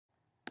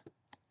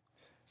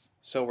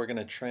So we're going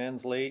to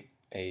translate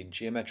a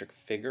geometric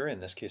figure, in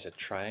this case a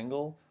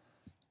triangle,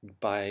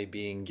 by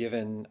being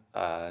given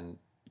an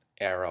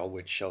arrow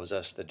which shows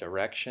us the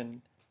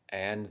direction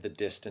and the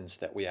distance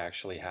that we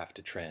actually have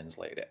to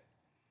translate it.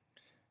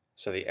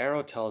 So the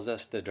arrow tells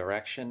us the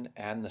direction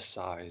and the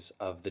size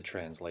of the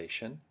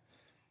translation.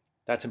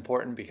 That's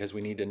important because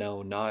we need to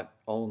know not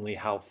only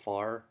how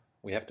far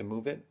we have to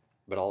move it,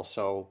 but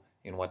also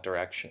in what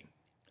direction.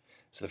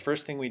 So the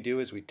first thing we do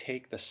is we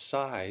take the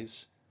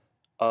size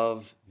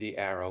of the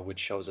arrow, which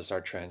shows us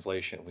our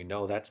translation. We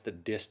know that's the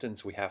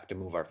distance we have to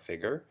move our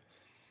figure.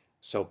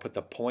 So put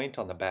the point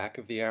on the back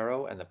of the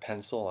arrow and the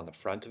pencil on the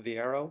front of the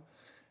arrow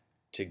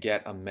to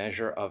get a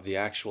measure of the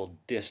actual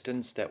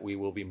distance that we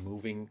will be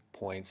moving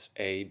points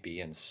A, B,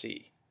 and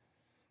C.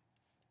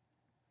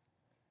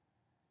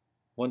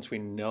 Once we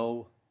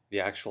know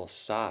the actual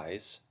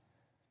size,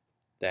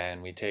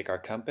 then we take our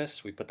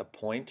compass, we put the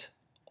point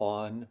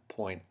on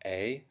point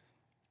A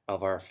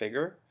of our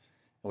figure,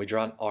 and we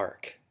draw an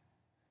arc.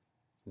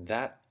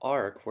 That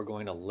arc we're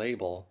going to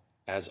label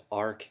as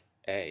arc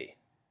A.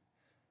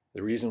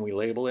 The reason we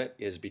label it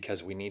is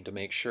because we need to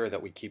make sure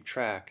that we keep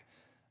track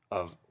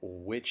of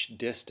which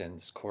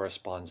distance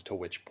corresponds to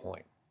which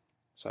point.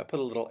 So I put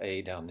a little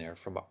A down there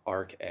from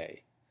arc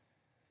A.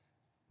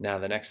 Now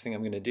the next thing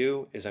I'm going to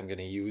do is I'm going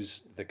to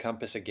use the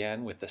compass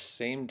again with the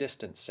same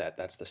distance set.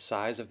 That's the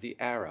size of the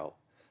arrow.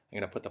 I'm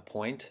going to put the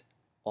point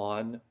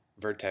on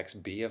vertex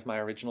B of my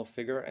original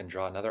figure and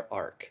draw another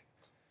arc.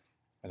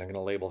 And I'm going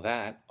to label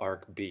that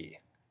arc B.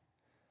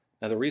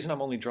 Now the reason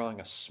I'm only drawing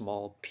a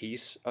small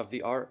piece of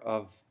the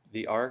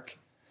arc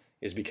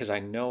is because I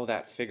know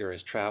that figure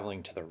is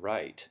traveling to the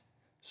right,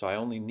 so I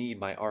only need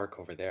my arc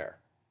over there.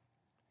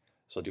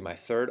 So I'll do my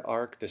third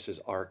arc. This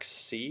is arc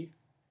C,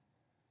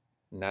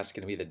 and that's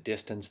going to be the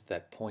distance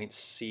that point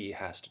C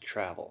has to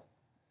travel.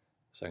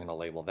 So I'm going to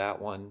label that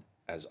one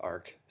as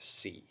arc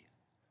C.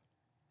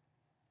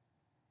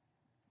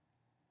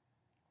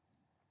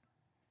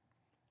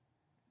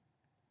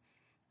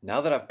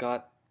 Now that I've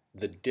got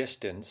the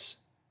distance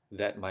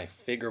that my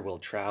figure will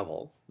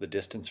travel, the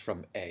distance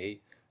from A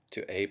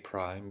to A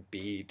prime,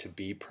 B to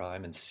B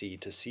prime, and C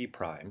to C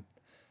prime,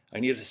 I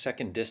need a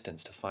second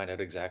distance to find out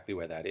exactly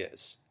where that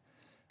is.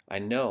 I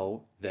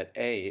know that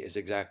A is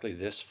exactly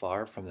this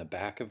far from the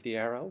back of the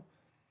arrow,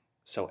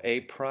 so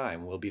A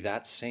prime will be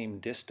that same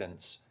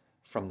distance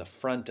from the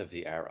front of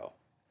the arrow.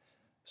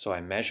 So I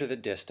measure the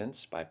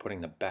distance by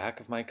putting the back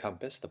of my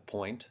compass, the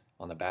point,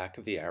 on the back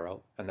of the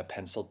arrow, and the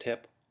pencil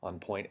tip on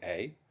point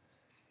A,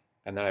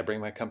 and then I bring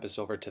my compass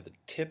over to the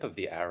tip of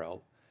the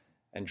arrow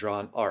and draw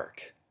an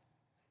arc.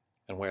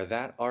 And where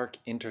that arc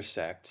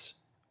intersects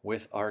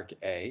with arc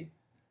A,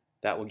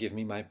 that will give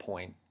me my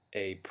point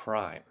A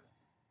prime.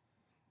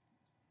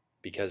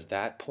 Because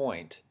that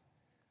point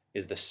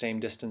is the same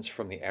distance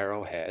from the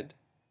arrowhead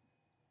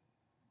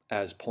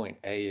as point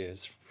A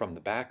is from the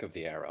back of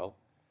the arrow,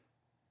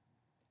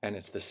 and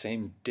it's the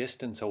same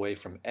distance away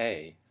from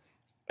A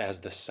as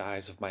the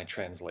size of my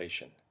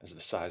translation, as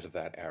the size of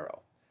that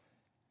arrow.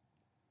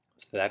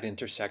 So that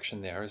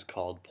intersection there is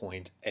called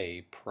point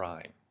A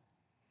prime.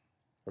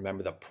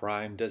 Remember, the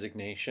prime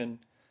designation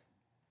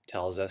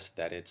tells us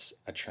that it's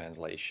a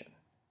translation.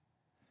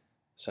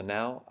 So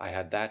now I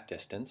had that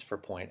distance for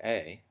point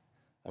A.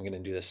 I'm going to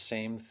do the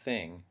same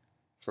thing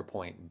for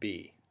point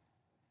B.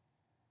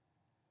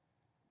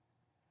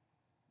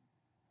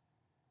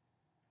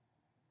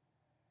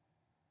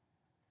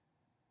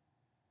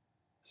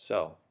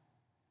 So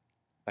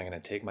I'm going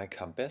to take my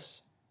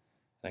compass,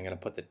 and I'm going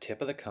to put the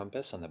tip of the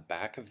compass on the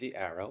back of the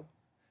arrow,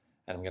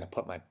 and I'm going to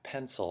put my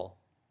pencil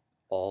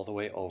all the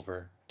way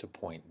over to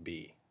point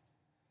B.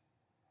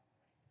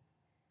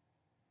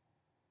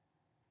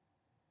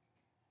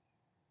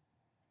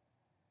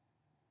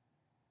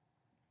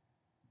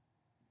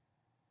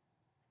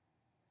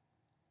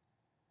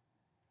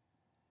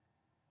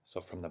 So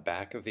from the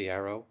back of the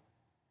arrow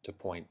to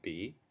point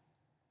B,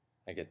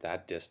 I get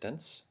that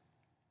distance,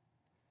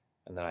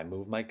 and then I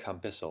move my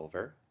compass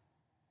over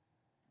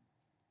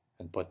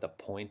and put the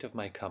point of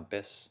my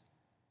compass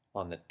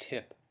on the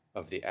tip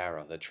of the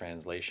arrow, the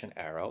translation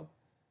arrow,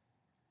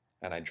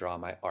 and I draw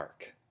my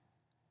arc.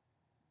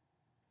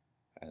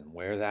 And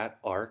where that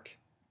arc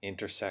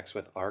intersects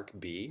with arc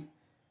B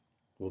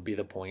will be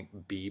the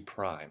point B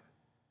prime.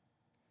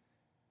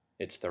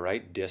 It's the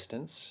right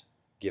distance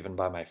given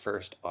by my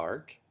first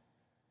arc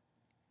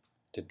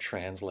to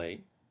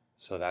translate,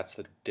 so that's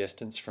the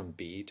distance from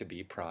B to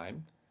B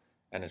prime,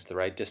 and it's the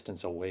right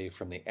distance away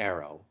from the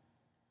arrow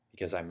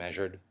because I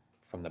measured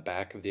from the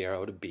back of the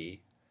arrow to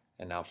B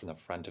and now from the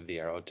front of the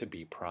arrow to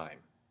B prime.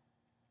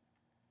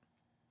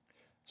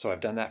 So I've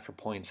done that for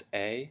points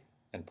A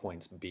and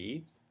points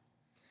B,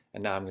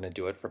 and now I'm going to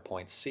do it for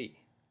point C.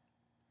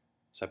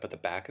 So I put the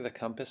back of the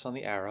compass on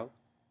the arrow,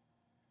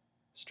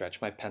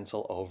 stretch my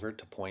pencil over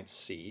to point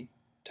C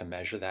to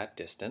measure that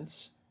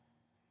distance,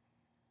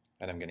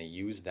 and I'm going to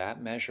use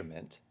that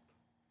measurement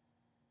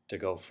to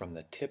go from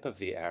the tip of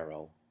the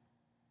arrow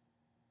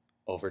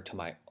over to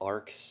my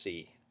arc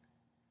C.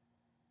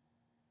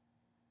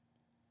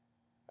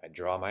 I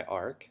draw my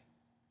arc,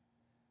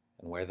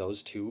 And where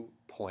those two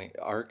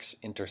arcs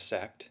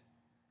intersect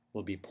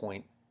will be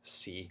point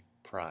C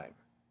prime.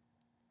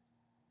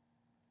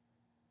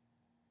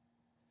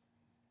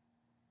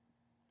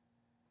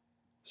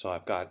 So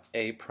I've got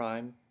A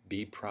prime,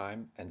 B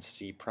prime, and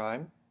C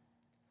prime.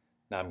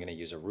 Now I'm going to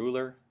use a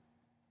ruler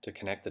to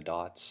connect the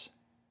dots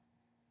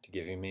to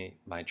give me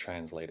my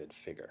translated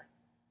figure.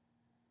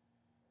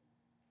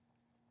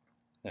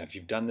 Now if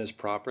you've done this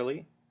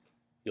properly,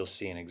 you'll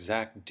see an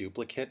exact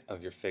duplicate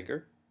of your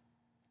figure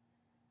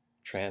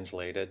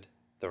translated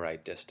the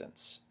right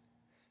distance.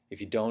 If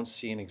you don't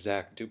see an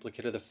exact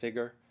duplicate of the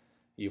figure,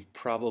 you've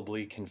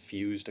probably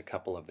confused a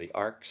couple of the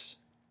arcs.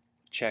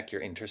 Check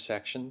your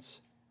intersections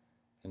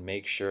and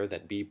make sure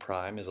that B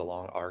prime is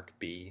along arc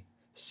B,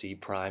 C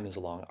prime is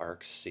along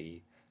arc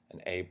C,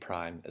 and A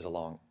prime is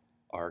along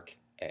arc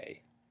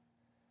A.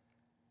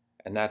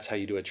 And that's how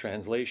you do a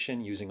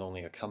translation using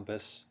only a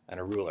compass and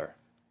a ruler.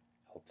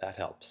 Hope that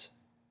helps.